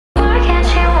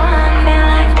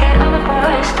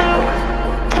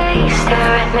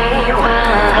stare at me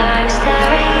while I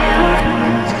stare at you.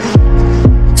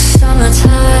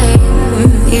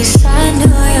 Summertime, Eastside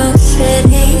New York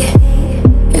City.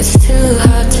 It's too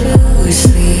hard to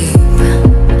sleep.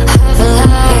 Have a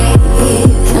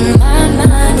life and my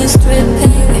mind is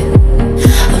dripping.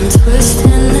 I'm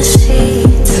twisting the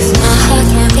sheets. My heart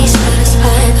can't be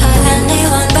satisfied by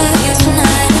anyone but you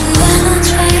tonight. And when I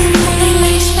try, it only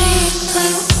makes me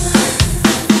blue.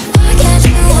 Why can't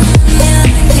you want me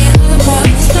like the other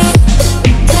boys do?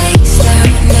 They stare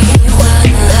at me while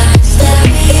I stare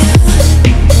at you.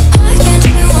 Why can't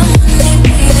you want me,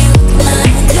 baby? What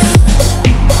can I do?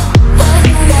 I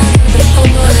don't want to be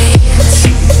boys.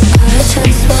 I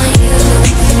just want you.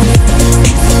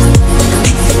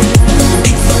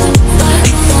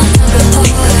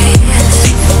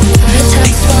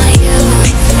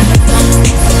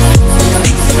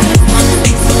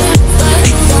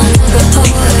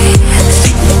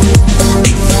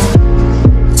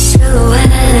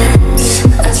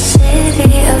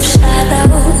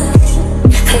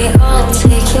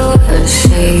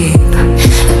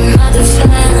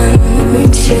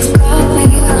 You've got me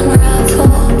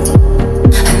unraveled,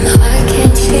 and I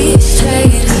can't see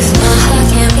straight, 'cause my heart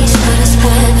can't be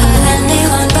satisfied by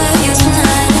anyone but you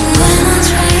tonight. And when I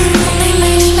try, it only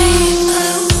makes me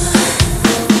blue.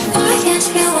 Why can't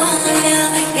you want me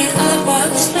like the other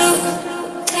boys do?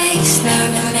 They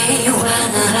stare at me while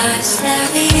I stare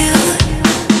at you.